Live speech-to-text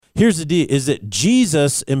here's the deal, is that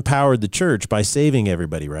Jesus empowered the church by saving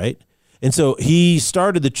everybody, right? And so he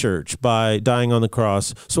started the church by dying on the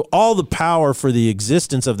cross. So all the power for the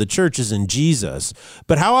existence of the church is in Jesus.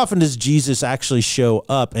 But how often does Jesus actually show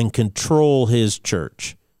up and control his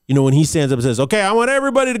church? You know, when he stands up and says, okay, I want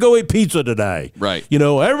everybody to go eat pizza today. Right. You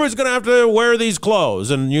know, everybody's going to have to wear these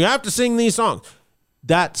clothes and you have to sing these songs.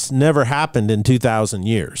 That's never happened in 2,000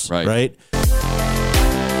 years, right?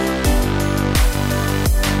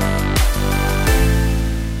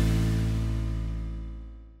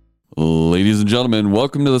 Ladies and gentlemen,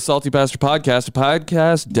 welcome to the Salty Pastor Podcast, a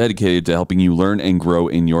podcast dedicated to helping you learn and grow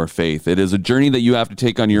in your faith. It is a journey that you have to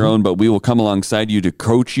take on your own, but we will come alongside you to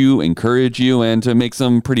coach you, encourage you, and to make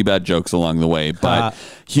some pretty bad jokes along the way. But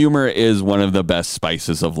humor is one of the best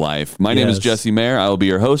spices of life. My name is Jesse Mayer. I will be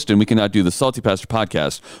your host, and we cannot do the Salty Pastor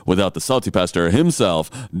Podcast without the Salty Pastor himself,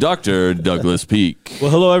 Dr. Douglas Peak. Well,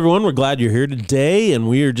 hello, everyone. We're glad you're here today, and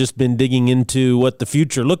we have just been digging into what the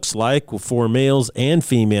future looks like for males and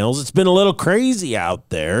females. It's been a little crazy out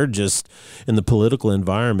there just in the political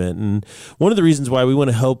environment. And one of the reasons why we want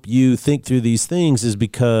to help you think through these things is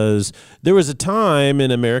because there was a time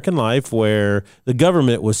in American life where the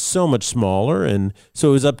government was so much smaller. And so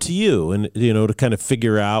it was up to you and, you know, to kind of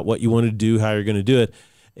figure out what you want to do, how you're going to do it.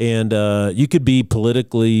 And you could be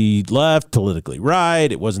politically left, politically right.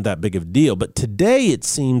 It wasn't that big of a deal. But today it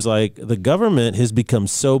seems like the government has become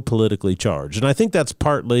so politically charged. And I think that's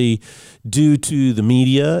partly due to the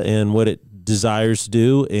media and what it desires to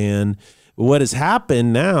do. And what has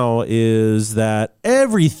happened now is that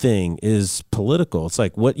everything is political. It's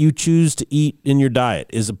like what you choose to eat in your diet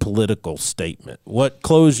is a political statement. What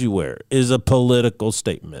clothes you wear is a political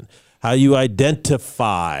statement. How you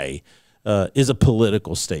identify is a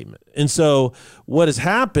political statement. And so what has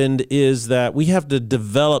happened is that we have to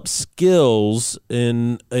develop skills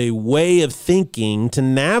in a way of thinking to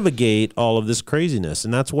navigate all of this craziness.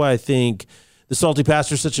 And that's why I think the Salty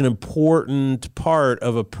Pastor is such an important part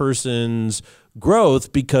of a person's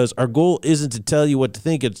growth, because our goal isn't to tell you what to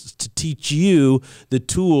think. It's to teach you the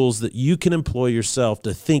tools that you can employ yourself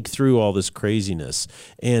to think through all this craziness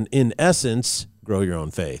and, in essence, grow your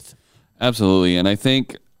own faith. Absolutely. And I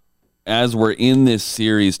think as we're in this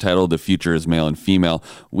series titled The Future is Male and Female,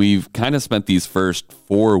 we've kind of spent these first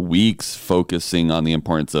 4 weeks focusing on the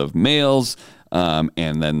importance of males, and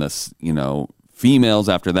then this, females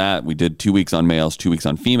after that. We did 2 weeks on males, 2 weeks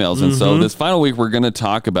on females. And so this final week, we're going to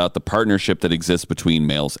talk about the partnership that exists between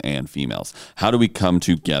males and females. How do we come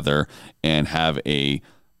together and have a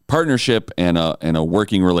partnership and a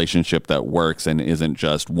working relationship that works and isn't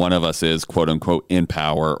just one of us is quote unquote in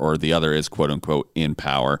power or the other is quote unquote in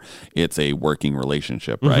power. It's a working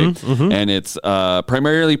relationship, right? And it's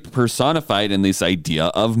primarily personified in this idea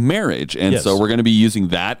of marriage. And so we're going to be using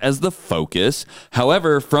that as the focus.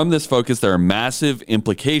 However, from this focus, there are massive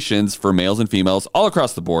implications for males and females all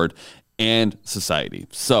across the board and society.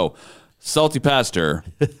 So, Salty Pastor,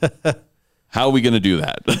 how are we going to do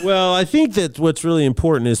that? Well, I think that what's really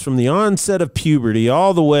important is from the onset of puberty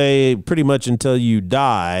all the way pretty much until you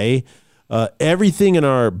die, everything in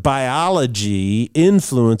our biology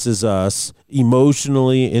influences us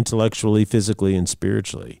emotionally, intellectually, physically, and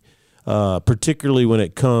spiritually, particularly when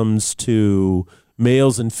it comes to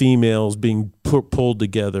males and females being pulled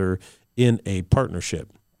together in a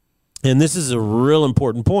partnership. And this is a real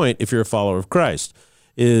important point if you're a follower of Christ,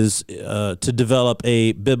 is to develop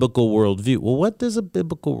a biblical worldview. Well, what does a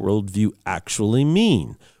biblical worldview actually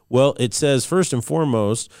mean? Well, it says, first and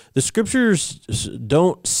foremost, the scriptures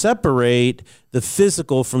don't separate the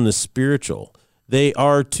physical from the spiritual. They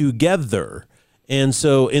are together. And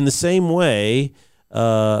so in the same way,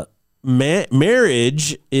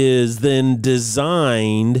 marriage is then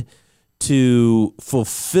designed to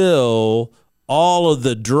fulfill all of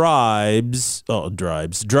the drives,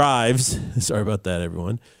 sorry about that,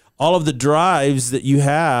 everyone. All of the drives that you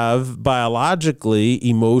have biologically,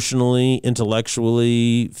 emotionally,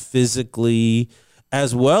 intellectually, physically,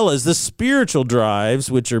 as well as the spiritual drives,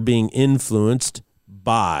 which are being influenced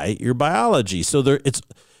by your biology. So it's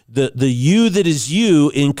the you that is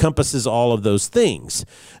you encompasses all of those things.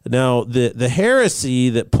 Now, the heresy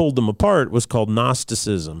that pulled them apart was called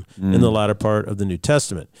Gnosticism in the latter part of the New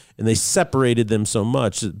Testament. And they separated them so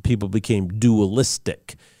much that people became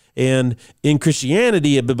dualistic. And in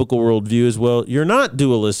Christianity, a biblical worldview is, well, you're not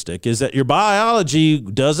dualistic, is that your biology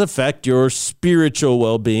does affect your spiritual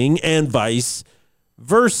well-being and vice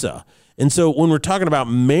versa. And so when we're talking about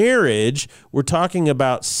marriage, we're talking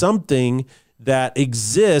about something that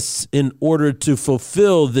exists in order to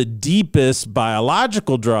fulfill the deepest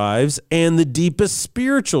biological drives and the deepest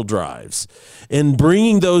spiritual drives. And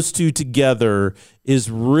bringing those two together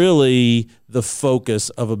is really the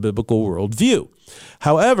focus of a biblical worldview.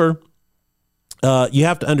 However, you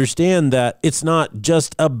have to understand that it's not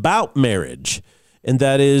just about marriage, and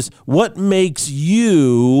that is what makes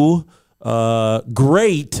you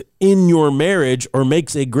great in your marriage, or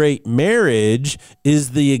makes a great marriage,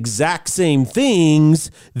 is the exact same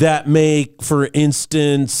things that make, for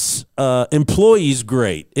instance, employees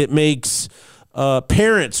great. It makes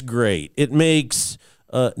parents great. It makes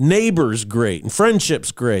neighbors great, and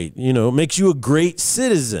friendships great. It makes you a great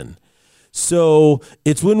citizen. So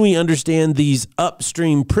it's when we understand these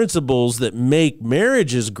upstream principles that make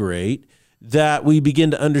marriages great that we begin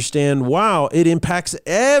to understand, wow, it impacts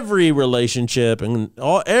every relationship and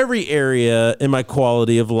every area in my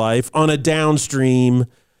quality of life on a downstream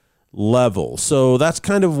level. So that's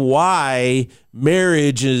kind of why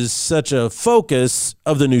marriage is such a focus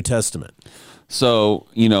of the New Testament. So,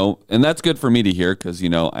 and that's good for me to hear because,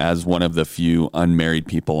 as one of the few unmarried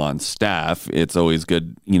people on staff, it's always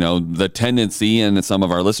good, the tendency, and some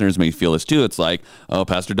of our listeners may feel this too. It's like, oh,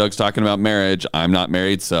 Pastor Doug's talking about marriage. I'm not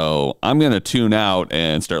married, so I'm going to tune out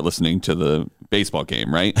and start listening to the baseball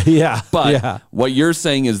game, right? Yeah. But what you're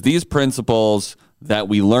saying is these principles that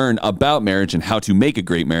we learn about marriage and how to make a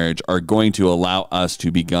great marriage are going to allow us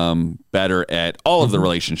to become better at all of the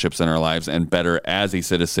relationships in our lives and better as a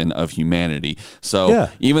citizen of humanity. So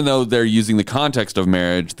even though they're using the context of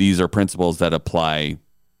marriage, these are principles that apply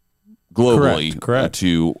globally Correct.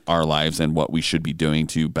 To our lives and what we should be doing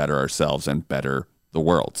to better ourselves and better the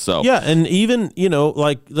world. So and even,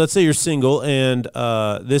 like, let's say you're single, and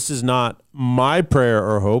this is not my prayer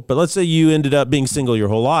or hope, but let's say you ended up being single your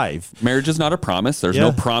whole life. Marriage is not a promise. There's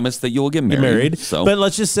no promise that you will get married. So, but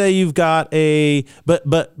let's just say you've got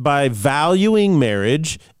but by valuing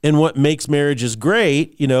marriage and what makes marriages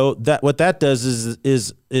great, that what that does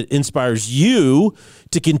is it inspires you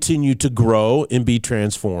to continue to grow and be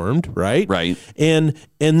transformed, right? Right. And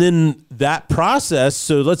then that process,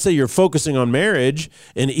 so let's say you're focusing on marriage,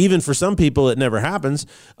 and even for some people it never happens,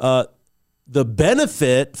 the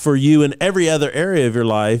benefit for you in every other area of your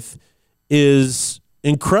life is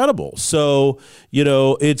incredible. So,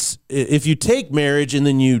 it's, if you take marriage and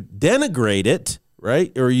then you denigrate it,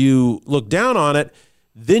 right, or you look down on it,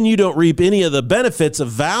 then you don't reap any of the benefits of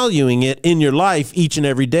valuing it in your life each and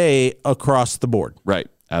every day across the board. Right.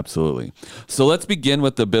 Absolutely. So let's begin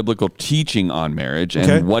with the biblical teaching on marriage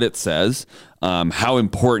and what it says. How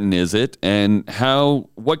important is it, and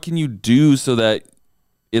what can you do so that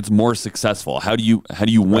it's more successful? How do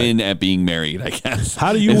you win at being married, I guess?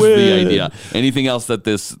 How do you win? The idea. Anything else that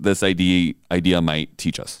this idea might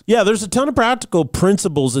teach us? Yeah, there's a ton of practical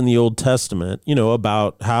principles in the Old Testament,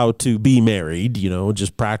 about how to be married,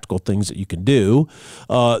 just practical things that you can do.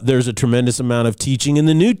 There's a tremendous amount of teaching in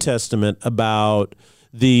the New Testament about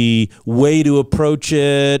the way to approach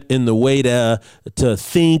it and the way to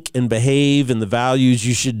think and behave and the values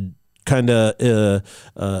you should kind of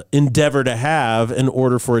endeavor to have in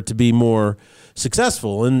order for it to be more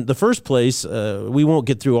successful. In the first place, we won't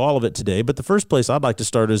get through all of it today, but the first place I'd like to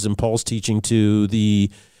start is in Paul's teaching to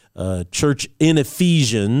the church in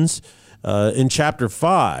Ephesians in chapter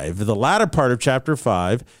 5. The latter part of chapter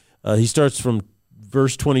 5, he starts from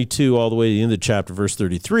verse 22 all the way to the end of the chapter, verse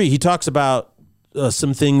 33. He talks about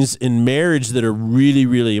some things in marriage that are really,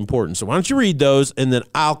 really important. So why don't you read those, and then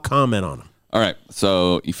I'll comment on them. All right.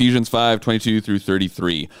 So Ephesians 5:22 through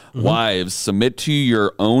 33. Wives, submit to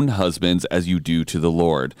your own husbands as you do to the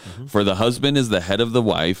Lord. For the husband is the head of the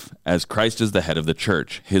wife, as Christ is the head of the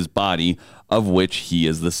church, his body, of which he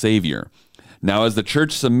is the Savior. Now, as the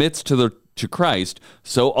church submits to Christ,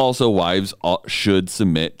 so also wives should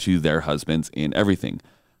submit to their husbands in everything.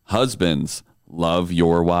 Husbands, love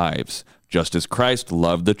your wives, just as Christ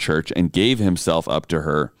loved the church and gave himself up to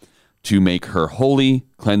her, to make her holy,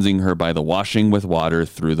 cleansing her by the washing with water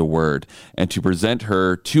through the word, and to present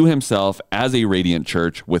her to himself as a radiant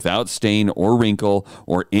church, without stain or wrinkle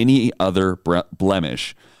or any other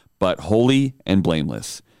blemish, but holy and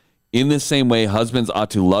blameless. In this same way, husbands ought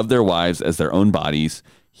to love their wives as their own bodies.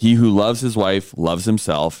 He who loves his wife loves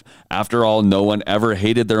himself. After all, no one ever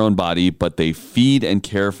hated their own body, but they feed and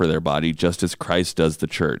care for their body, just as Christ does the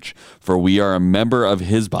church. For we are a member of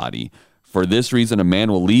his body. For this reason, a man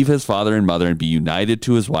will leave his father and mother and be united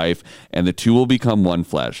to his wife, and the two will become one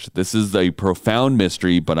flesh. This is a profound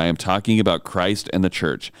mystery, but I am talking about Christ and the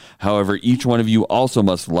church. However, each one of you also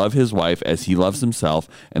must love his wife as he loves himself,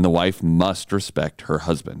 and the wife must respect her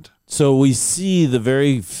husband. So we see the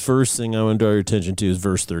very first thing I want to draw your attention to is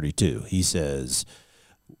verse 32. He says,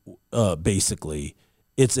 basically,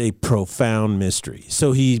 it's a profound mystery.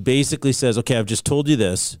 So he basically says, okay, I've just told you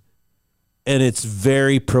this, and it's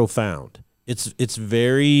very profound. It's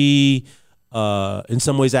very, in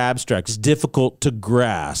some ways, abstract. It's difficult to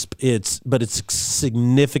grasp. But it's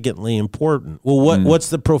significantly important. Well, what's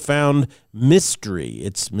the profound mystery?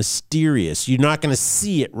 It's mysterious. You're not going to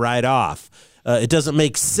see it right off. It doesn't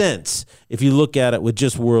make sense if you look at it with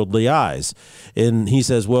just worldly eyes. And he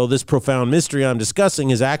says, well, this profound mystery I'm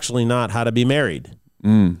discussing is actually not how to be married.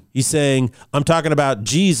 He's saying, I'm talking about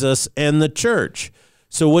Jesus and the church.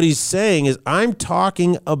 So what he's saying is, I'm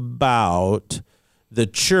talking about the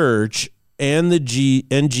church and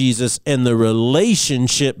Jesus and the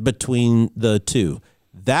relationship between the two.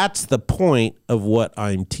 That's the point of what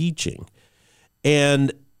I'm teaching.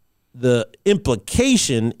 And the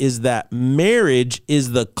implication is that marriage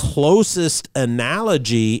is the closest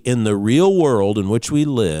analogy in the real world in which we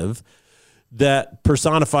live that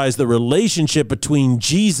personifies the relationship between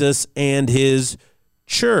Jesus and his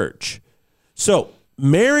church. So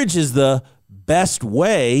marriage is the best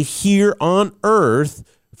way here on earth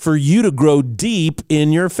for you to grow deep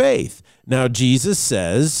in your faith. Now, Jesus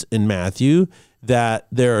says in Matthew that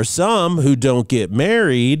there are some who don't get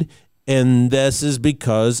married, and this is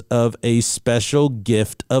because of a special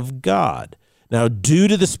gift of God. Now, due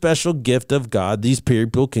to the special gift of God, these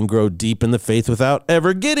people can grow deep in the faith without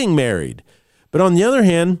ever getting married. But on the other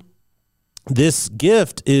hand, this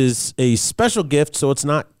gift is a special gift, so it's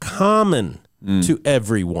not common to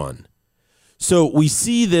everyone. So we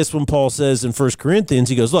see this when Paul says in 1 Corinthians,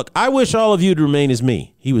 he goes, look, I wish all of you to remain as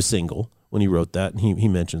me. He was single when he wrote that, and he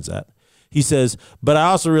mentions that. He says, but I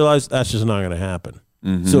also realize that's just not going to happen.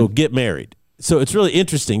 So get married. So it's really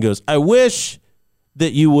interesting. He goes, I wish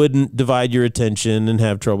that you wouldn't divide your attention and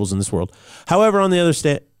have troubles in this world. However, on the other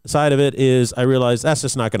side of it is, I realize that's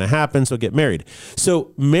just not going to happen, so get married.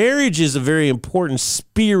 So marriage is a very important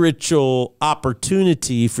spiritual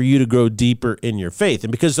opportunity for you to grow deeper in your faith.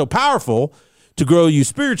 And because it's so powerful to grow you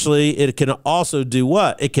spiritually, it can also do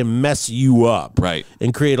what? It can mess you up. Right.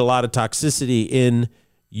 And create a lot of toxicity in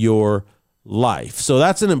your life. So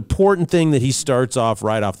that's an important thing that he starts off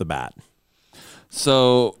right off the bat.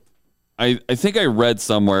 So I think I read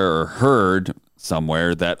somewhere or heard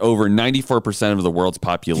somewhere that over 94% of the world's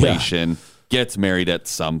population gets married at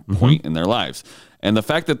some point in their lives. And the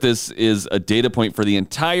fact that this is a data point for the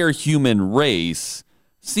entire human race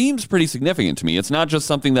seems pretty significant to me. It's not just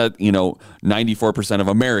something that, 94% of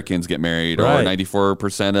Americans get married or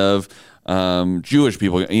 94% of Jewish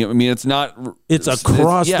people. I mean, it's not. It's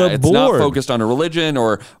across the board. It's not focused on a religion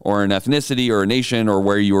or an ethnicity or a nation or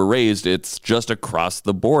where you were raised. It's just across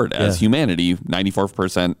the board as humanity.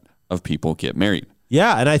 94% of people get married.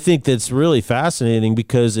 Yeah, and I think that's really fascinating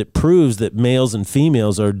because it proves that males and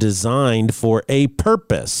females are designed for a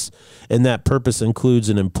purpose, and that purpose includes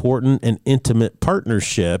an important and intimate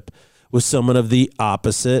partnership with someone of the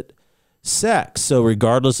opposite sex. So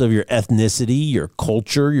regardless of your ethnicity, your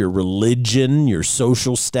culture, your religion, your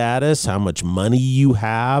social status, how much money you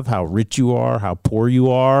have, how rich you are, how poor you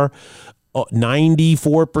are,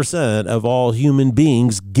 94% of all human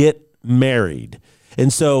beings get married.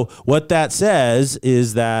 And so what that says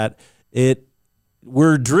is that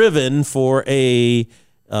we're driven for a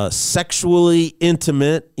sexually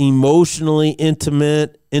intimate, emotionally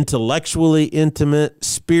intimate, intellectually intimate,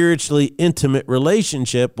 spiritually intimate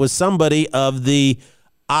relationship with somebody of the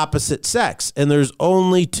opposite sex. And there's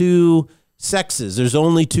only two sexes. There's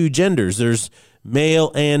only two genders. There's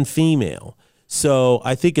male and female. So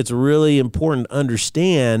I think it's really important to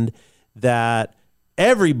understand that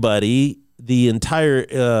everybody, the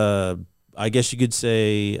entire, I guess you could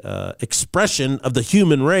say, expression of the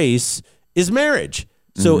human race is marriage.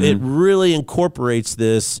 So it really incorporates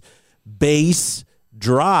this base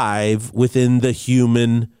drive within the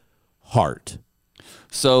human heart.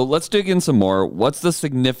 So let's dig in some more. What's the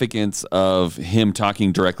significance of him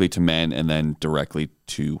talking directly to men and then directly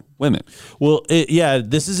to women? Well,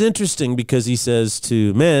 this is interesting because he says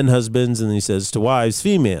to men, husbands, and he says to wives,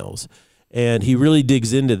 females. And he really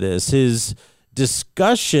digs into this. His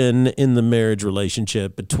discussion in the marriage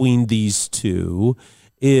relationship between these two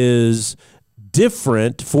is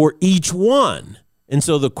different for each one. And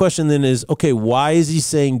so the question then is, okay, why is he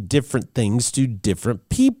saying different things to different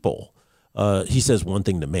people? He says one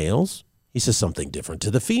thing to males. He says something different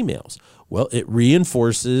to the females. Well, it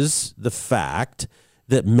reinforces the fact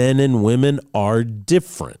that men and women are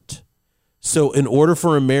different. So in order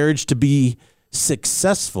for a marriage to be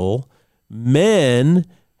successful, men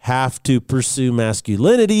have to pursue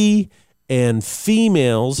masculinity and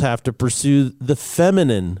females have to pursue the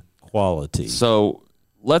feminine quality. So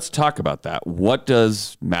let's talk about that. What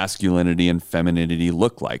does masculinity and femininity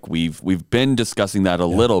look like? We've been discussing that a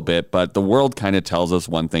little bit, but the world kind of tells us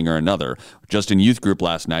one thing or another. Just in youth group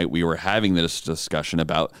last night, we were having this discussion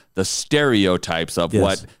about the stereotypes of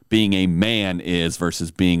what being a man is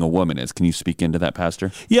versus being a woman is. Can you speak into that,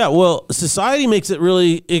 Pastor? Yeah, well, society makes it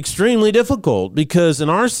really extremely difficult because in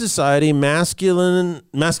our society,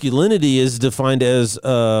 masculinity is defined as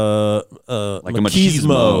Like a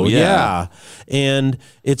machismo. Yeah. And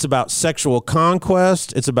it's about sexual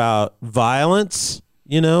conquest. It's about violence.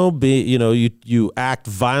 You act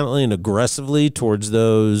violently and aggressively towards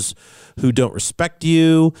those who don't respect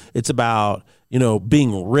you. It's about,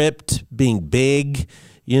 being ripped, being big,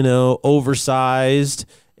 oversized.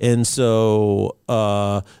 And so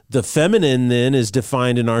the feminine then is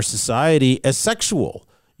defined in our society as sexual.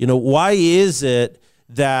 Why is it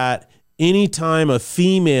that anytime a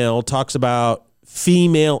female talks about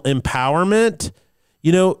female empowerment,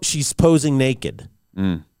 she's posing naked?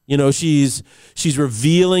 She's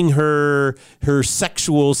revealing her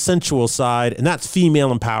sensual side, and that's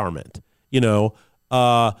female empowerment. You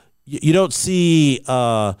don't see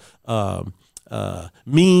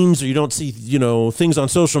memes, or you don't see things on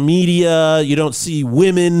social media. You don't see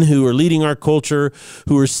women who are leading our culture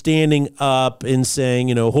who are standing up and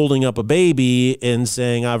saying, holding up a baby and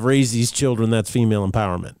saying, "I've raised these children." That's female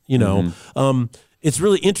empowerment. It's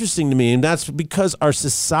really interesting to me, and that's because our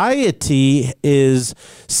society is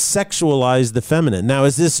sexualized the feminine. Now,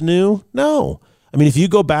 is this new? No. I mean, if you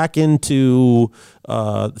go back into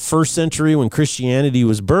the first century when Christianity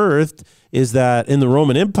was birthed, is that in the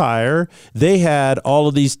Roman Empire, they had all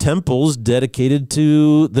of these temples dedicated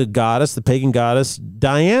to the pagan goddess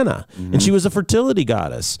Diana, and she was a fertility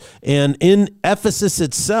goddess. And in Ephesus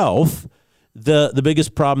itself, the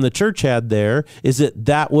biggest problem the church had there is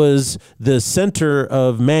that was the center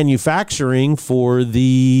of manufacturing for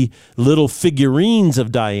the little figurines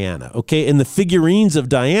of Diana. Okay. And the figurines of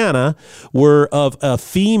Diana were of a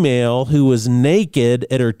female who was naked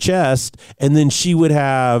at her chest, and then she would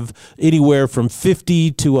have anywhere from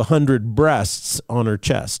 50 to 100 breasts on her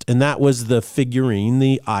chest. And that was the figurine,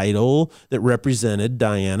 the idol that represented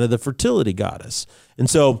Diana, the fertility goddess. And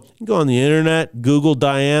so you can go on the internet, Google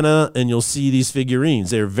Diana, and you'll see these figurines.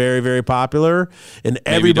 They're very, very popular, and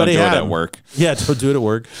everybody don't do had it them. at work. Yeah, don't do it at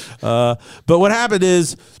work. But what happened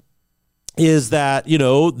is that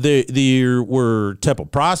there were temple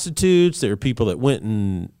prostitutes. There were people that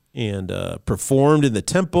went and performed in the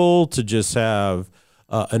temple to just have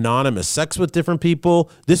anonymous sex with different people.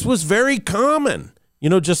 This was very common.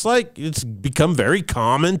 Just like it's become very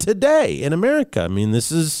common today in America. I mean,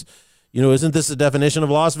 this is. Isn't this the definition of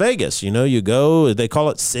Las Vegas? You go, they call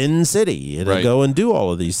it Sin City, and they go and do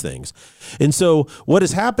all of these things. And so what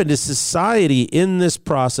has happened is society in this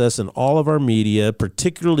process and all of our media,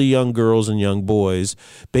 particularly young girls and young boys,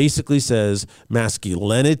 basically says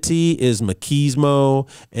masculinity is machismo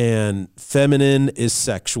and feminine is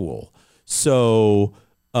sexual. So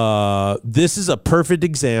this is a perfect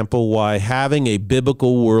example why having a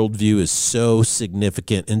biblical worldview is so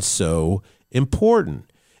significant and so important.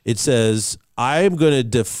 It says, I'm going to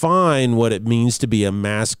define what it means to be a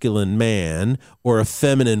masculine man or a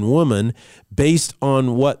feminine woman based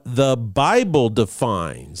on what the Bible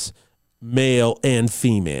defines male and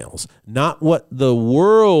females, not what the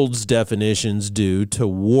world's definitions do to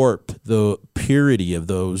warp the purity of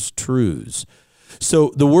those truths.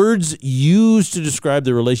 So the words used to describe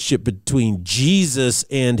the relationship between Jesus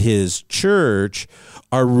and his church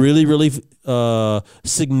are really, really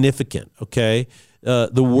significant, okay?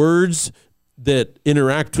 The words that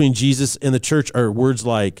interact between Jesus and the church are words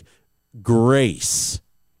like grace,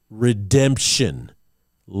 redemption,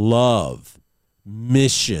 love,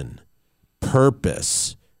 mission,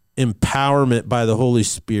 purpose, empowerment by the Holy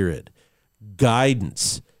Spirit,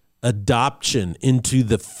 guidance, adoption into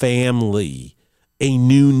the family, a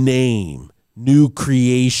new name, new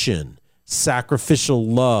creation, sacrificial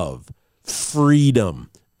love,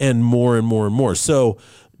 freedom, and more and more and more. So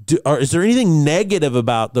is there anything negative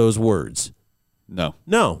about those words? No,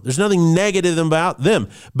 there's nothing negative about them.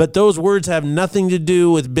 But those words have nothing to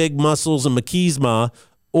do with big muscles and machismo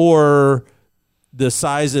or the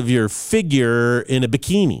size of your figure in a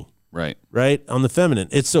bikini. Right? On the feminine.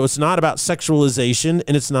 It's not about sexualization,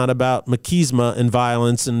 and it's not about machismo and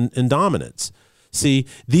violence and dominance. See,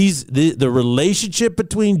 the relationship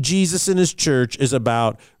between Jesus and his church is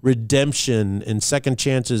about redemption and second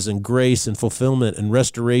chances and grace and fulfillment and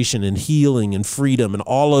restoration and healing and freedom and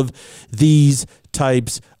all of these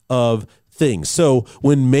types of things. So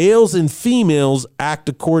when males and females act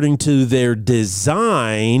according to their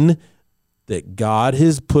design that God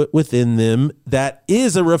has put within them, that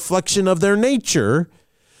is a reflection of their nature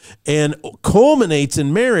and culminates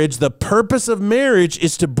in marriage. The purpose of marriage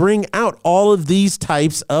is to bring out all of these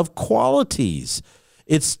types of qualities.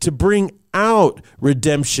 It's to bring out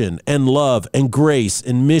redemption and love and grace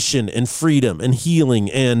and mission and freedom and healing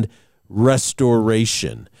and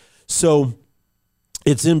restoration. So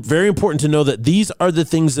it's very important to know that these are the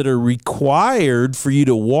things that are required for you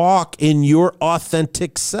to walk in your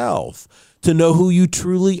authentic self, to know who you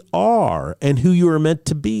truly are and who you are meant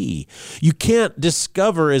to be. You can't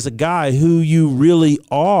discover as a guy who you really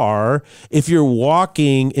are if you're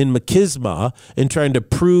walking in machismo and trying to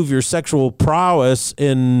prove your sexual prowess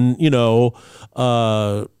in,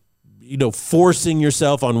 forcing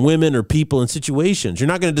yourself on women or people in situations. You're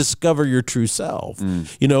not going to discover your true self.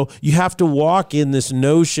 You have to walk in this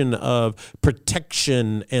notion of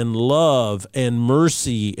protection and love and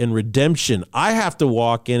mercy and redemption. I have to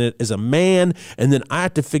walk in it as a man, and then I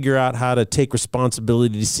have to figure out how to take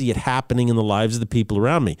responsibility to see it happening in the lives of the people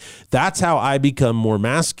around me. That's how I become more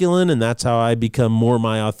masculine, and that's how I become more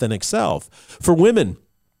my authentic self. For women,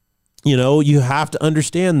 you have to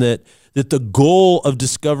understand that the goal of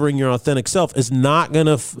discovering your authentic self is not going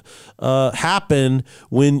to happen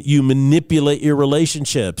when you manipulate your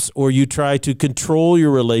relationships, or you try to control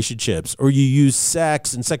your relationships, or you use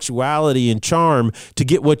sex and sexuality and charm to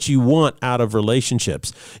get what you want out of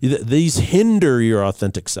relationships. These hinder your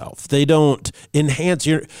authentic self. They don't enhance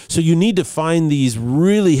so you need to find these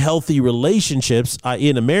really healthy relationships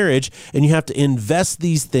in a marriage, and you have to invest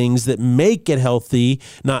these things that make it healthy,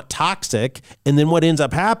 not toxic. And then what ends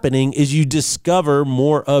up happening is you discover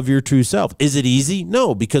more of your true self. Is it easy?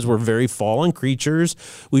 No, because we're very fallen creatures.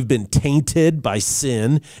 We've been tainted by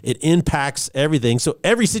sin. It impacts everything. So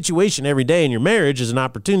every situation, every day in your marriage is an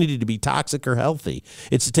opportunity to be toxic or healthy.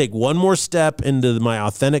 It's to take one more step into my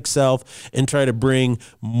authentic self and try to bring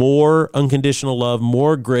more unconditional love,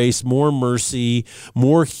 more grace, more mercy,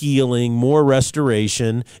 more healing, more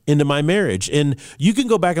restoration into my marriage. And you can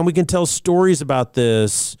go back and we can tell stories about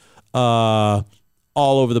this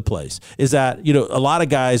all over the place. Is that, a lot of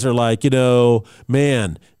guys are like,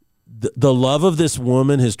 man, the love of this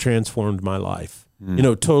woman has transformed my life.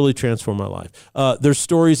 Totally transformed my life. There's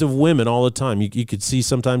stories of women all the time. You could see,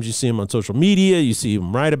 sometimes you see them on social media, you see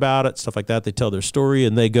them write about it, stuff like that. They tell their story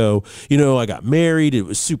and they go, I got married, it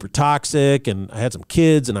was super toxic, and I had some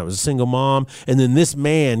kids, and I was a single mom, and then this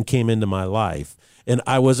man came into my life. And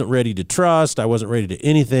I wasn't ready to trust. I wasn't ready to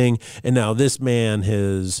anything. And now this man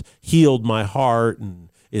has healed my heart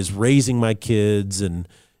and is raising my kids. And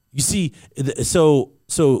you see, so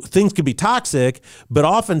things could be toxic, but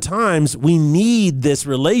oftentimes we need this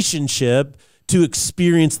relationship to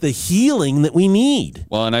experience the healing that we need.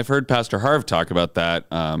 Well, and I've heard Pastor Harv talk about that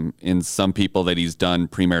in some people that he's done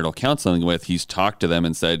premarital counseling with. He's talked to them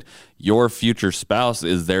and said, your future spouse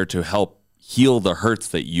is there to help heal the hurts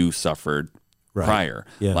that you suffered prior.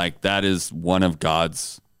 Yeah. Like, that is one of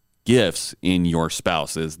God's gifts in your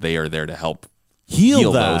spouse, is they are there to help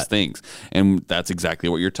heal those things. And that's exactly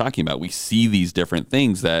what you're talking about. We see these different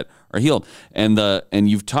things that are healed. And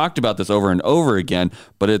you've talked about this over and over again,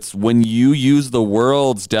 but it's when you use the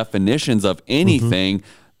world's definitions of anything,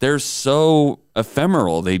 they're so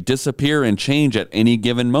ephemeral. They disappear and change at any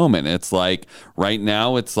given moment. It's like right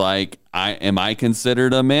now, it's like, am I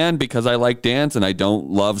considered a man because I like dance and I don't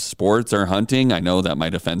love sports or hunting? I know that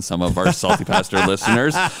might offend some of our Salty Pastor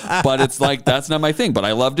listeners, but it's like, that's not my thing, but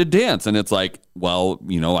I love to dance. And it's like, well,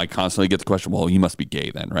 I constantly get the question, well, you must be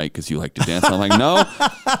gay then, right? Because you like to dance. And I'm like, no,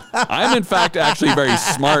 I'm in fact actually very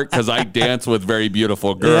smart because I dance with very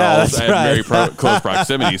beautiful girls at very close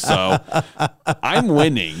proximity. So I'm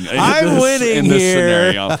winning. In this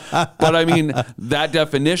scenario. But I mean, that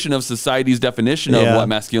definition of society's definition of what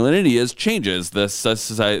masculinity is changes. The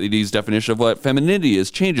society's definition of what femininity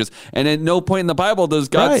is changes. And at no point in the Bible does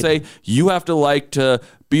God say you have to like to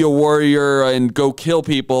be a warrior and go kill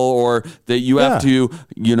people, or that you have to,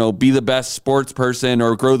 be the best sports person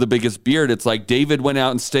or grow the biggest beard. It's like David went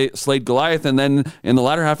out and slayed Goliath, and then in the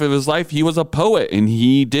latter half of his life, he was a poet and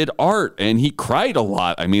he did art and he cried a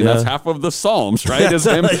lot. I mean, that's half of the Psalms, right? Is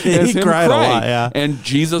him cried a lot, And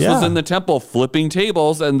Jesus was in the temple flipping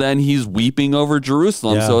tables, and then he's weeping over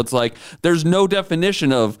Jerusalem. So it's like, there's no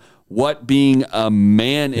definition of what being a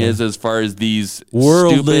man is as far as these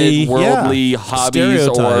Worldly, stupid worldly hobbies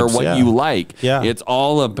or stereotypes, what you like. Yeah. It's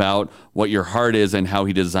all about what your heart is and how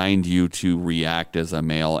he designed you to react as a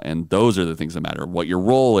male. And those are the things that matter. What your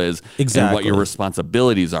role is and what your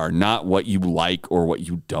responsibilities are, not what you like or what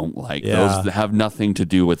you don't like. Those have nothing to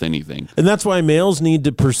do with anything. And that's why males need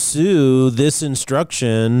to pursue this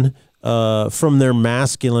instruction from their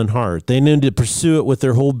masculine heart. They need to pursue it with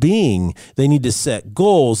their whole being. They need to set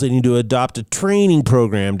goals. They need to adopt a training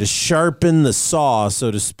program to sharpen the saw, so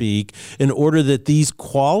to speak, in order that these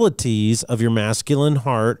qualities of your masculine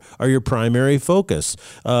heart are your primary focus.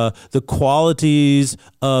 The qualities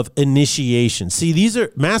of initiation. See, these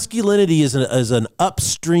are masculinity is an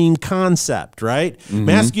upstream concept, right? Mm-hmm.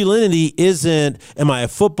 Masculinity isn't, am I a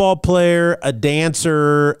football player, a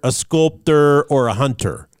dancer, a sculptor, or a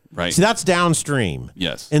hunter? Right. See, that's downstream.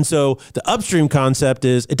 Yes. And so the upstream concept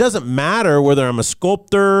is it doesn't matter whether I'm a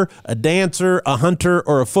sculptor, a dancer, a hunter,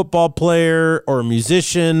 or a football player, or a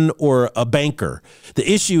musician, or a banker.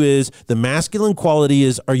 The issue is the masculine quality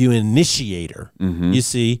is, are you an initiator? Mm-hmm. You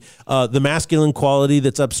see, the masculine quality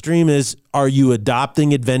that's upstream is, are you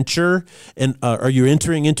adopting adventure? And are you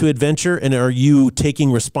entering into adventure? And are you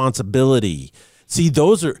taking responsibility? See,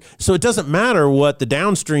 those are, so it doesn't matter what the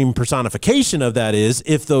downstream personification of that is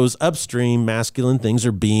if those upstream masculine things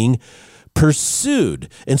are being pursued.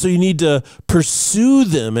 And so you need to pursue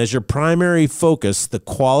them as your primary focus, the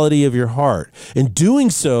quality of your heart. In doing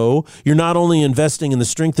so, you're not only investing in the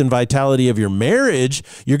strength and vitality of your marriage,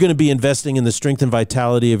 you're going to be investing in the strength and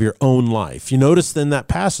vitality of your own life. You notice in that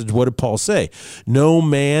passage, what did Paul say? No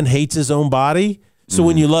man hates his own body. So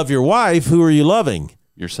when you love your wife, who are you loving?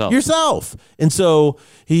 Yourself. And so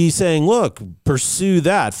he's saying, look, pursue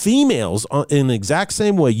that. Females, in the exact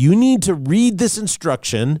same way, you need to read this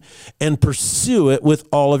instruction and pursue it with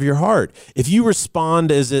all of your heart. If you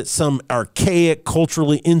respond as it's some archaic,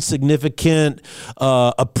 culturally insignificant,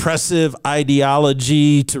 oppressive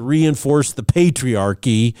ideology to reinforce the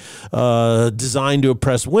patriarchy designed to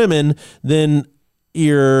oppress women, then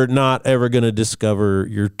you're not ever going to discover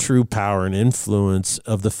your true power and influence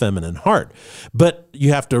of the feminine heart. But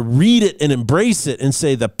you have to read it and embrace it and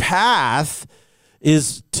say the path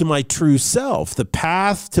is to my true self. The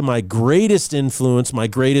path to my greatest influence, my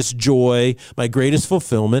greatest joy, my greatest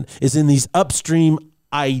fulfillment is in these upstream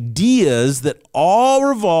ideas that all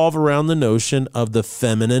revolve around the notion of the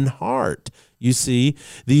feminine heart. You see,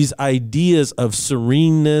 these ideas of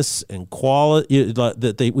sereneness and quality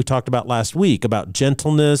that we talked about last week, about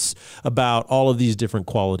gentleness, about all of these different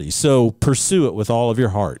qualities. So pursue it with all of your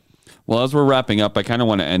heart. Well, as we're wrapping up, I kind of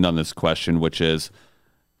want to end on this question, which is,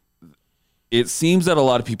 it seems that a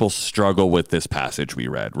lot of people struggle with this passage we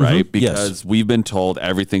read, right? Mm-hmm. Because we've been told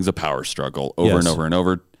everything's a power struggle over and over and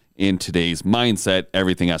over. In today's mindset,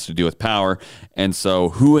 everything has to do with power. And so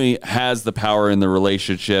who has the power in the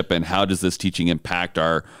relationship, and how does this teaching impact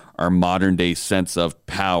our modern day sense of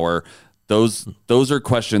power? Those are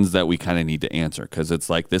questions that we kind of need to answer, because it's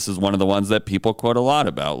like, this is one of the ones that people quote a lot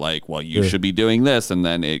about, like, well, you should be doing this, and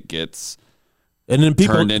then it gets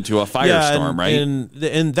turned into a firestorm, right?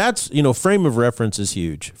 And that's, frame of reference is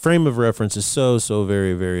huge. Frame of reference is so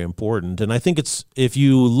very, very important. And I think if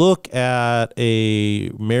you look at a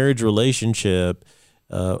marriage relationship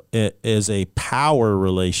as a power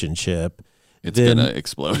relationship, it's going to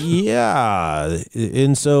explode. Yeah.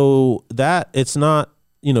 And so that it's not,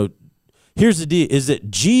 here's the deal, is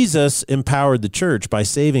that Jesus empowered the church by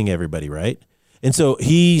saving everybody, right? And so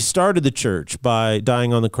he started the church by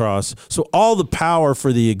dying on the cross. So all the power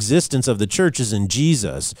for the existence of the church is in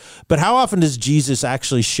Jesus. But how often does Jesus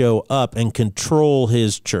actually show up and control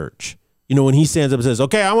his church? When he stands up and says,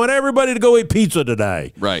 okay, I want everybody to go eat pizza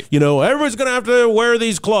today. Right. Everybody's going to have to wear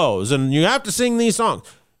these clothes and you have to sing these songs.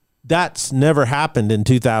 That's never happened in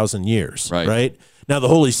 2,000 years, right? Now, the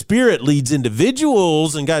Holy Spirit leads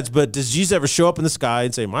individuals and guides, but does Jesus ever show up in the sky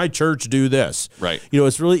and say, my church do this? Right.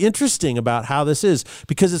 It's really interesting about how this is,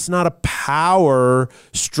 because it's not a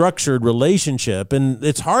power-structured relationship. And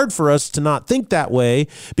it's hard for us to not think that way,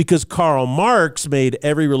 because Karl Marx made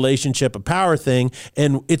every relationship a power thing,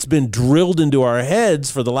 and it's been drilled into our heads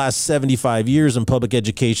for the last 75 years in public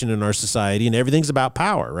education in our society, and everything's about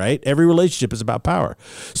power, right? Every relationship is about power.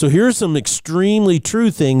 So here are some extremely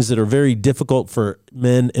true things that are very difficult for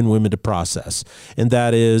men and women to process. And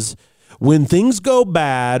that is, when things go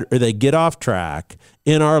bad or they get off track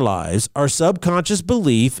in our lives, our subconscious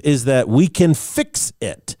belief is that we can fix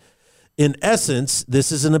it. In essence,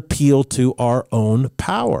 this is an appeal to our own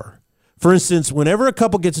power. For instance, whenever a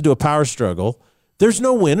couple gets into a power struggle, there's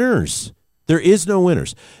no winners. There is no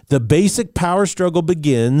winners. The basic power struggle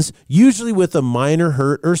begins usually with a minor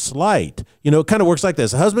hurt or slight. You know, it kind of works like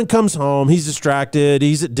this. The husband comes home, he's distracted,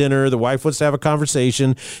 he's at dinner, the wife wants to have a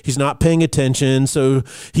conversation, he's not paying attention, so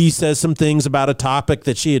he says some things about a topic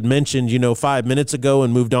that she had mentioned, 5 minutes ago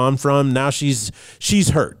and moved on from. Now she's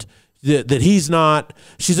hurt. That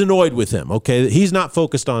she's annoyed with him, okay? That he's not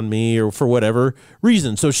focused on me or for whatever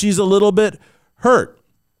reason. So she's a little bit hurt.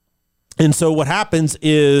 And so what happens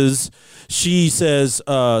is she says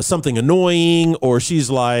something annoying, or she's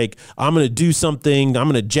like, I'm going to do something, I'm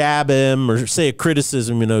going to jab him or say a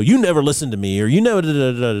criticism, you never listen to me, or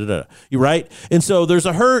you right? And so there's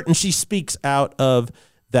a hurt, and she speaks out of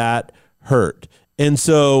that hurt. And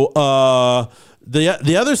so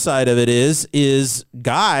the other side of it is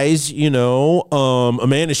guys, a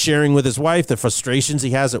man is sharing with his wife the frustrations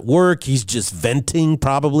he has at work. He's just venting,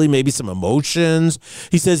 probably, maybe some emotions.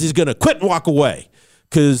 He says he's going to quit and walk away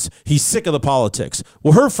because he's sick of the politics.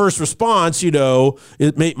 Well, her first response,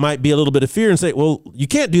 might be a little bit of fear and say, well, you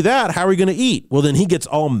can't do that. How are we going to eat? Well, then he gets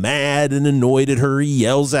all mad and annoyed at her. He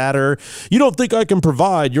yells at her. You don't think I can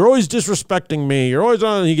provide. You're always disrespecting me. You're always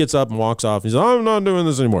on. He gets up and walks off. He's like, I'm not doing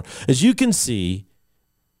this anymore. As you can see,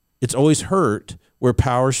 it's always hurt where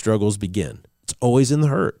power struggles begin. It's always in the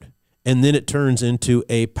hurt. And then it turns into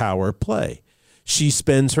a power play. She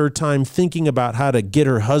spends her time thinking about how to get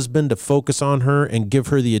her husband to focus on her and give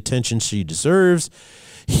her the attention she deserves.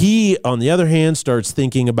 He, on the other hand, starts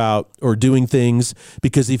thinking about or doing things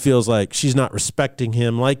because he feels like she's not respecting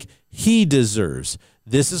him like he deserves.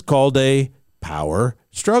 This is called a power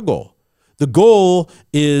struggle. The goal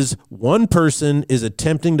is one person is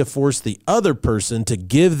attempting to force the other person to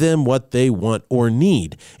give them what they want or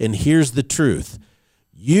need. And here's the truth.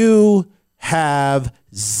 You have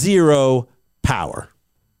zero power.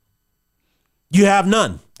 You have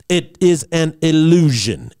none. It is an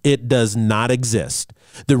illusion. It does not exist.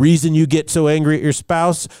 The reason you get so angry at your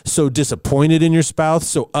spouse, so disappointed in your spouse,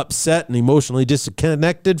 so upset and emotionally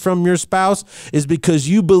disconnected from your spouse is because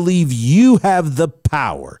you believe you have the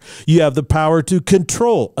power. You have the power to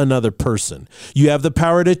control another person. You have the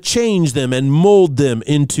power to change them and mold them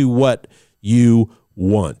into what you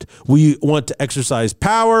want. We want to exercise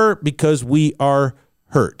power because we are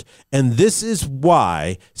hurt. And this is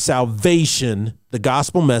why salvation, the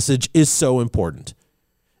gospel message, is so important.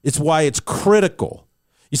 It's why it's critical.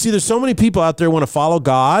 You see, there's so many people out there who want to follow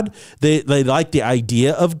God. They like the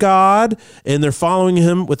idea of God, and they're following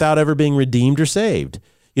him without ever being redeemed or saved.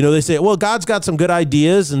 They say, well, God's got some good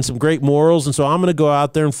ideas and some great morals, and so I'm going to go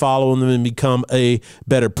out there and follow them and become a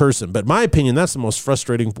better person. But in my opinion, that's the most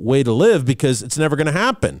frustrating way to live because it's never going to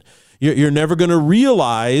happen. You're never going to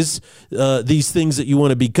realize these things that you want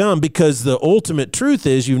to become because the ultimate truth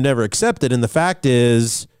is you've never accepted, and the fact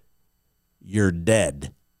is you're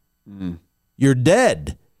dead. Mm. You're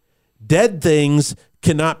dead. Dead things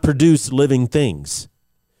cannot produce living things.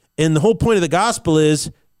 And the whole point of the gospel is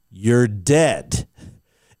you're dead.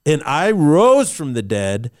 And I rose from the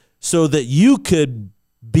dead so that you could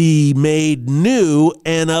be made new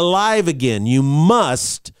and alive again. You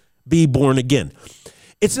must be born again.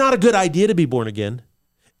 It's not a good idea to be born again.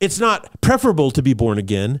 It's not preferable to be born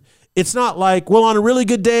again. It's not like, well, on a really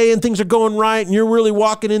good day and things are going right and you're really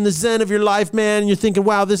walking in the zen of your life, man, and you're thinking,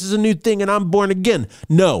 wow, this is a new thing and I'm born again.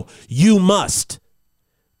 No, you must.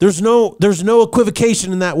 There's no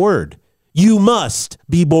equivocation in that word. You must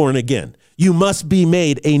be born again. You must be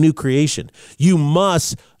made a new creation. You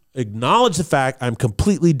must acknowledge the fact I'm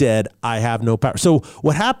completely dead. I have no power. So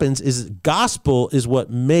what happens is gospel is what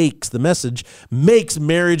makes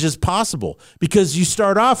marriages possible because you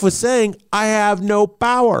start off with saying, I have no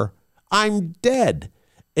power. I'm dead.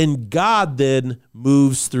 And God then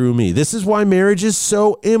moves through me. This is why marriage is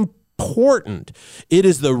so important. It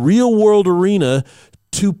is the real world arena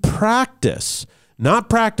to practice, not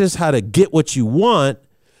practice how to get what you want,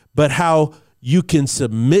 but how you can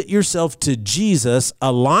submit yourself to Jesus,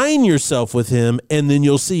 align yourself with him, and then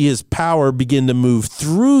you'll see his power begin to move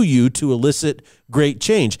through you to elicit great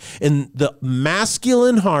change. And the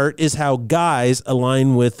masculine heart is how guys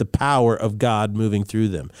align with the power of God moving through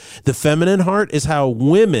them. The feminine heart is how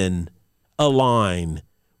women align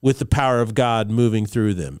with the power of God moving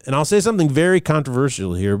through them. And I'll say something very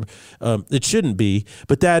controversial here. It shouldn't be,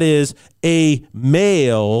 but that is a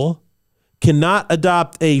male cannot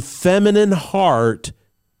adopt a feminine heart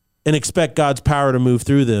and expect God's power to move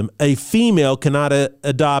through them. A female cannot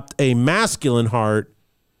adopt a masculine heart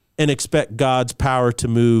and expect God's power to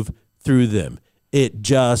move through them. It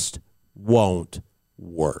just won't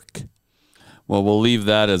work. Well, we'll leave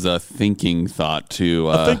that as a thinking thought.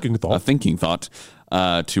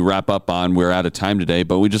 to wrap up on. We're out of time today,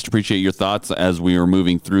 but we just appreciate your thoughts as we are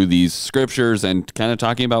moving through these scriptures and kind of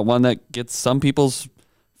talking about one that gets some people's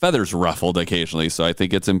feathers ruffled occasionally. So I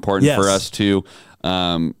think it's important for us to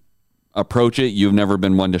approach it. You've never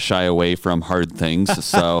been one to shy away from hard things.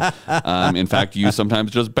 So, in fact, you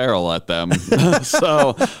sometimes just barrel at them.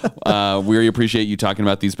 So we really appreciate you talking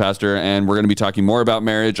about these, Pastor. And we're going to be talking more about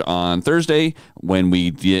marriage on Thursday when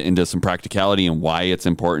we get into some practicality and why it's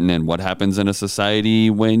important and what happens in a society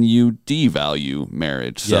when you devalue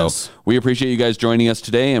marriage. So we appreciate you guys joining us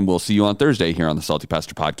today, and we'll see you on Thursday here on the Salty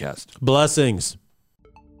Pastor Podcast. Blessings.